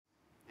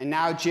And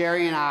now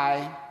Jerry and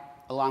I,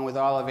 along with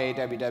all of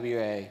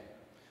AWWA,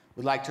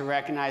 would like to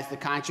recognize the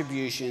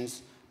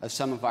contributions of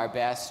some of our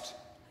best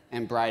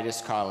and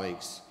brightest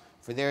colleagues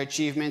for their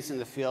achievements in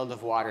the field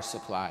of water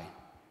supply.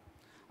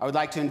 I would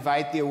like to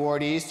invite the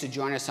awardees to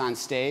join us on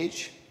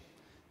stage.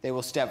 They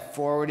will step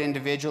forward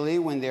individually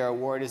when their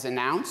award is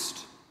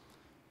announced.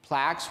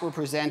 Plaques were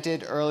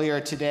presented earlier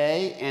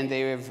today, and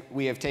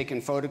we have taken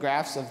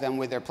photographs of them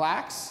with their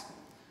plaques.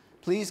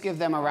 Please give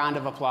them a round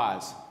of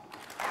applause.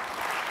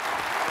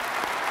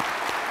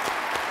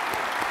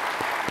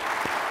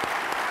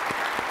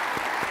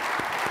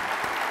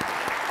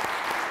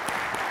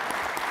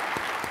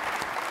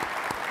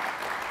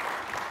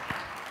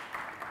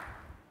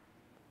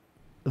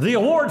 The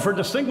Award for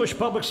Distinguished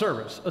Public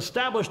Service,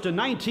 established in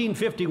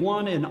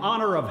 1951 in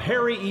honor of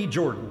Harry E.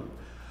 Jordan,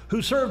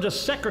 who served as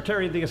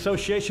Secretary of the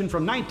Association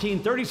from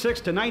 1936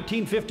 to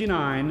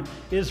 1959,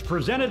 is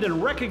presented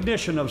in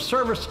recognition of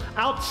service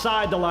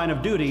outside the line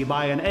of duty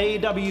by an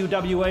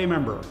AWWA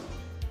member.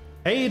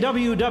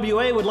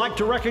 AWWA would like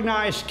to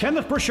recognize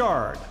Kenneth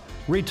Burchard,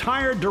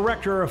 retired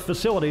Director of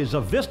Facilities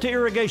of Vista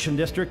Irrigation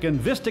District in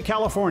Vista,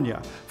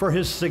 California, for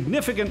his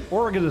significant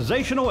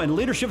organizational and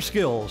leadership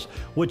skills,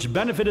 which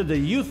benefited the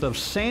youth of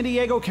San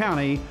Diego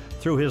County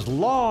through his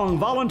long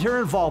volunteer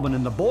involvement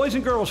in the Boys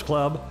and Girls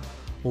Club,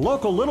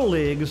 local Little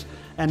Leagues,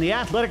 and the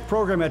athletic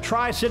program at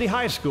Tri-City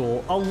High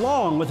School,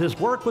 along with his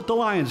work with the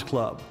Lions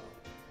Club.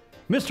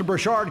 Mr.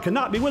 Burchard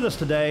cannot be with us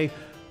today,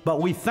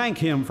 but we thank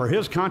him for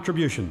his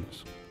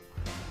contributions.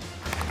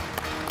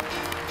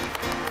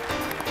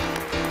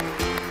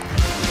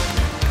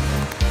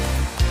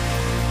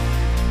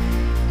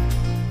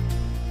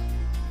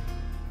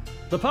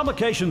 The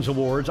Publications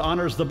Awards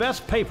honors the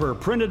best paper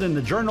printed in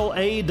the journal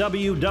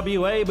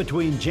AWWA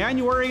between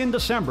January and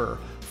December,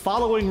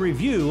 following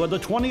review of the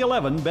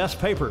 2011 best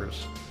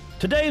papers.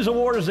 Today's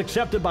award is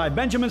accepted by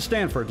Benjamin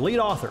Stanford, lead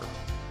author.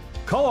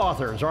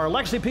 Co-authors are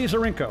Alexi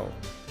Pizarrenko,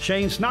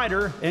 Shane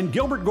Snyder, and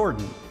Gilbert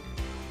Gordon.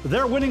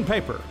 Their winning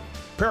paper,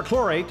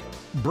 Perchlorate,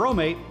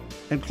 Bromate,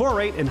 and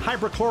Chlorate in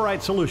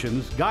Hyperchlorite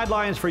Solutions,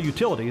 Guidelines for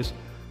Utilities,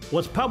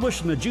 was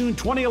published in the June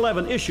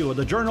 2011 issue of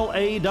the journal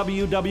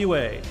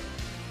AWWA.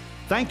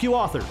 Thank you,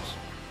 authors.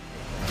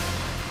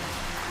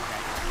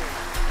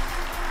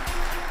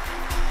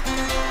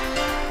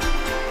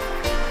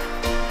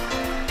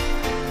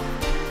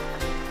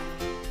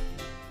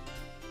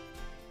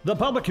 The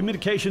Public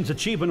Communications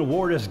Achievement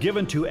Award is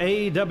given to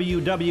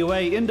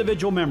AWWA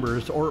individual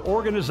members or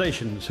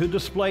organizations who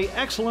display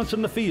excellence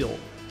in the field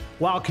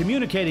while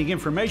communicating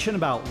information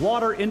about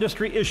water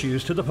industry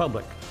issues to the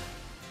public.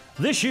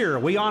 This year,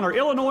 we honor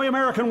Illinois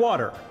American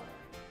Water.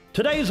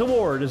 Today's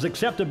award is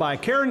accepted by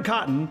Karen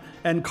Cotton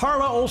and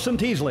Carla Olson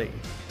Teasley.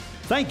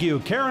 Thank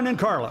you, Karen and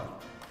Carla.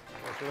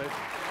 Congratulations.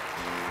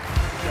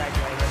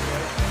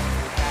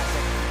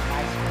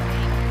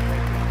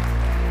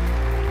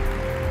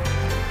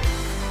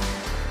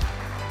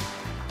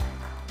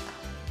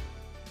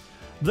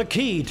 The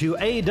key to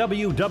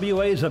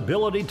AWWA's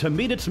ability to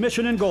meet its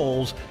mission and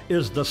goals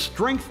is the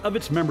strength of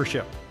its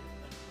membership.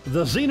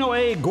 The Zeno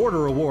A.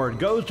 Gorder Award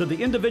goes to the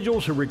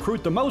individuals who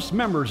recruit the most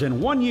members in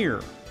 1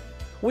 year.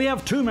 We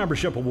have 2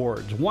 membership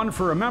awards, one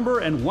for a member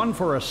and one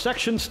for a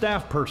section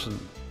staff person.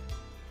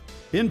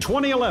 In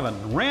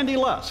 2011, Randy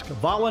Lusk,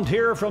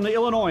 volunteer from the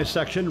Illinois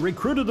section,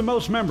 recruited the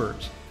most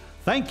members.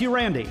 Thank you,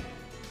 Randy.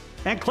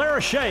 And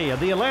Clara Shea of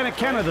the Atlantic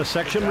Canada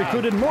section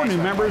recruited more new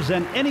members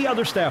than any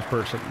other staff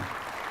person.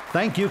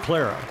 Thank you,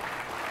 Clara.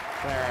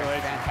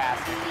 Clara,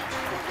 fantastic.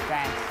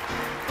 Thanks.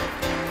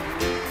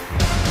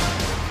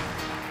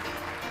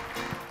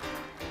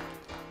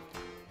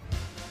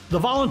 The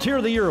Volunteer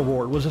of the Year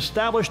Award was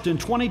established in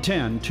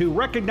 2010 to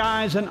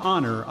recognize and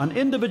honor an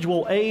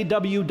individual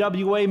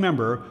AWWA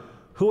member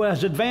who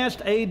has advanced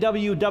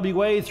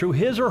AWWA through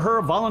his or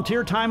her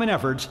volunteer time and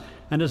efforts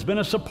and has been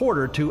a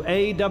supporter to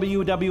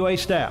AWWA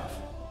staff.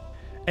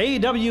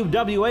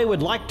 AWWA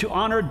would like to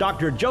honor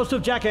Dr.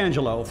 Joseph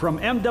Jackangelo from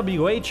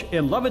MWH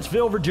in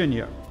Lovettsville,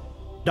 Virginia.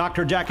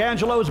 Dr.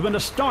 Jackangelo has been a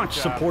staunch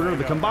supporter of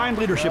the combined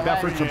leadership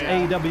efforts of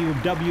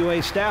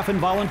AWWA staff and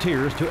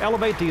volunteers to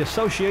elevate the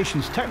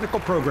association's technical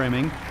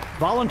programming,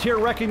 volunteer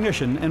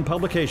recognition, and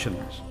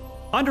publications.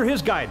 Under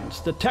his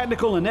guidance, the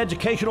Technical and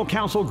Educational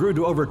Council grew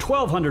to over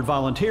 1,200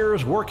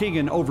 volunteers working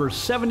in over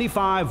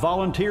 75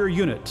 volunteer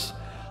units.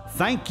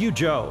 Thank you,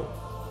 Joe.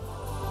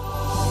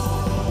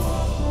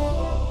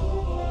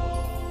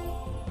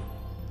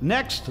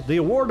 Next, the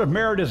Award of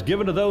Merit is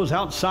given to those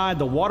outside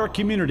the water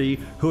community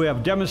who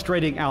have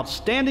demonstrated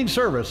outstanding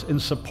service in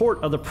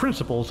support of the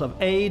principles of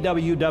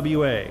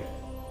AWWA.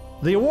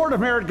 The Award of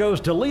Merit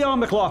goes to Leon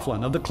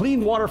McLaughlin of the Clean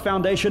Water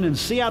Foundation in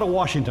Seattle,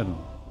 Washington.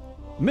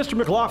 Mr.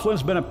 McLaughlin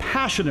has been a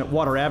passionate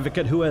water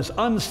advocate who has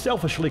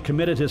unselfishly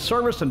committed his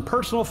service and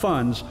personal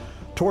funds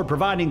toward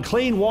providing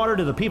clean water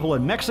to the people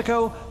in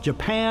Mexico,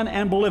 Japan,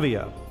 and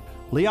Bolivia.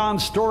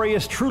 Leon's story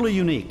is truly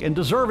unique and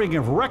deserving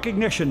of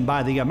recognition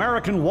by the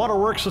American Water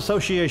Works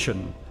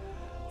Association.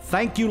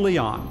 Thank you,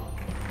 Leon.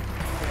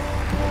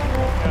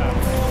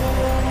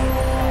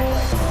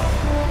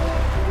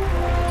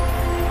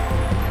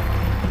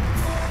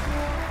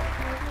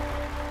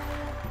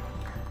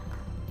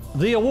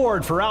 The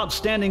award for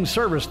outstanding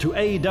service to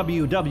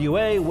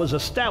AWWA was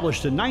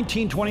established in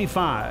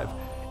 1925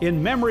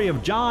 in memory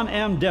of John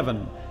M.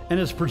 Devon and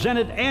is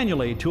presented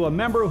annually to a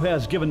member who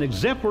has given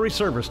exemplary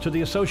service to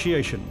the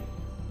association.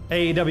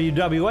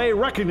 AWWA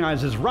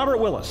recognizes Robert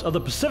Willis of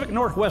the Pacific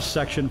Northwest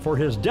section for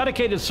his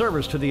dedicated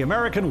service to the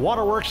American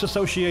Waterworks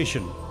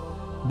Association.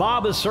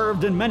 Bob has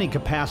served in many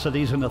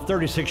capacities in the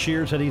 36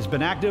 years that he's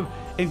been active,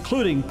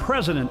 including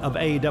president of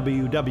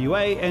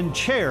AWWA and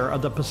chair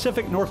of the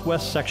Pacific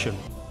Northwest section.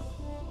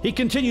 He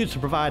continues to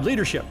provide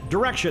leadership,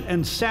 direction,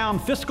 and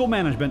sound fiscal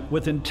management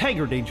with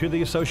integrity to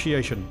the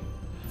association.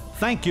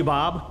 Thank you,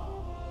 Bob.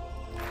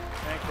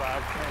 Thanks,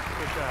 Bob. Thanks.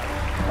 Good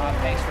job. Bob,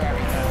 thanks for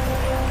everything.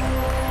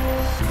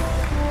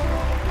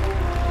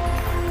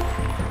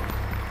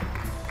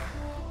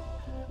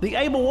 The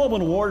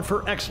AWWA Award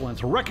for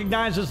Excellence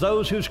recognizes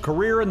those whose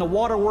career in the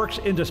waterworks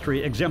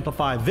industry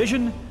exemplify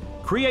vision,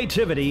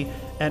 creativity,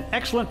 and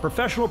excellent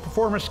professional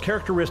performance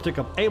characteristic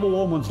of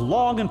AWWA's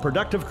long and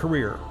productive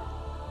career.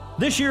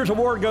 This year's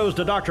award goes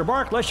to Dr.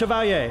 Marc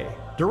Lechevalier,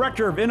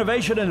 Director of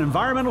Innovation and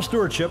Environmental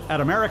Stewardship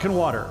at American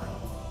Water.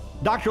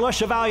 Dr.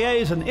 Lechevalier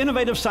is an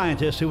innovative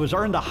scientist who has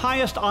earned the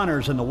highest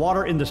honors in the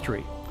water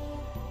industry.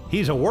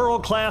 He's a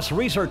world-class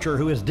researcher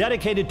who is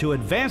dedicated to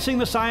advancing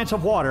the science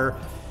of water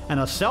and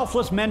a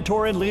selfless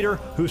mentor and leader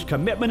whose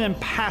commitment and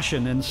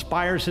passion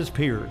inspires his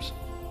peers.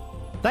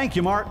 Thank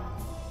you, Mark.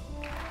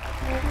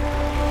 Good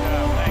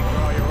job. Thanks for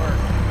all your work.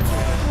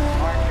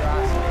 Mark, you're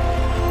awesome.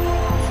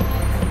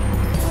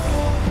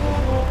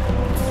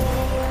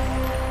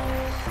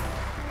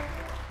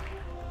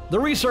 The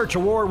Research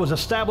Award was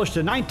established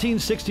in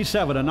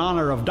 1967 in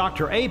honor of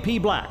Dr. A.P.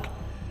 Black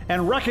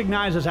and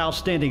recognizes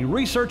outstanding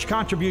research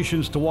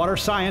contributions to water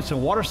science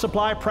and water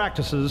supply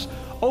practices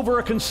over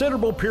a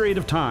considerable period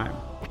of time.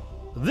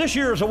 This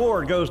year's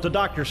award goes to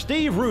Dr.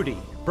 Steve Rudy,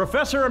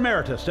 Professor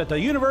Emeritus at the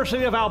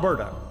University of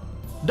Alberta.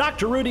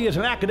 Dr. Rudy is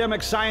an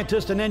academic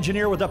scientist and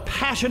engineer with a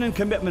passion and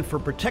commitment for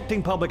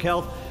protecting public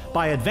health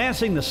by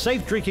advancing the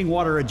safe drinking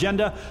water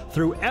agenda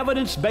through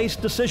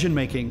evidence-based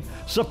decision-making,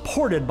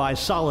 supported by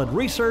solid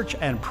research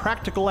and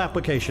practical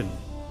application.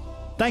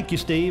 Thank you,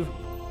 Steve.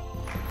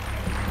 Good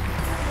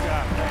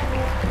job. Thanks.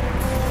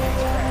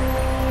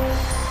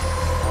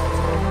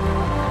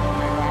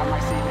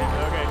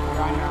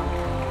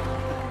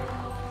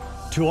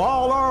 To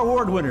all our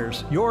award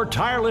winners, your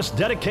tireless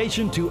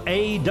dedication to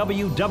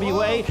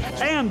AWWA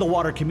and the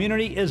water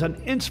community is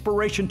an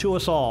inspiration to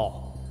us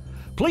all.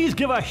 Please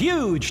give a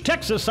huge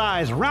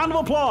Texas-sized round of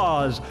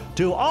applause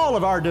to all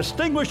of our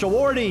distinguished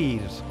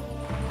awardees.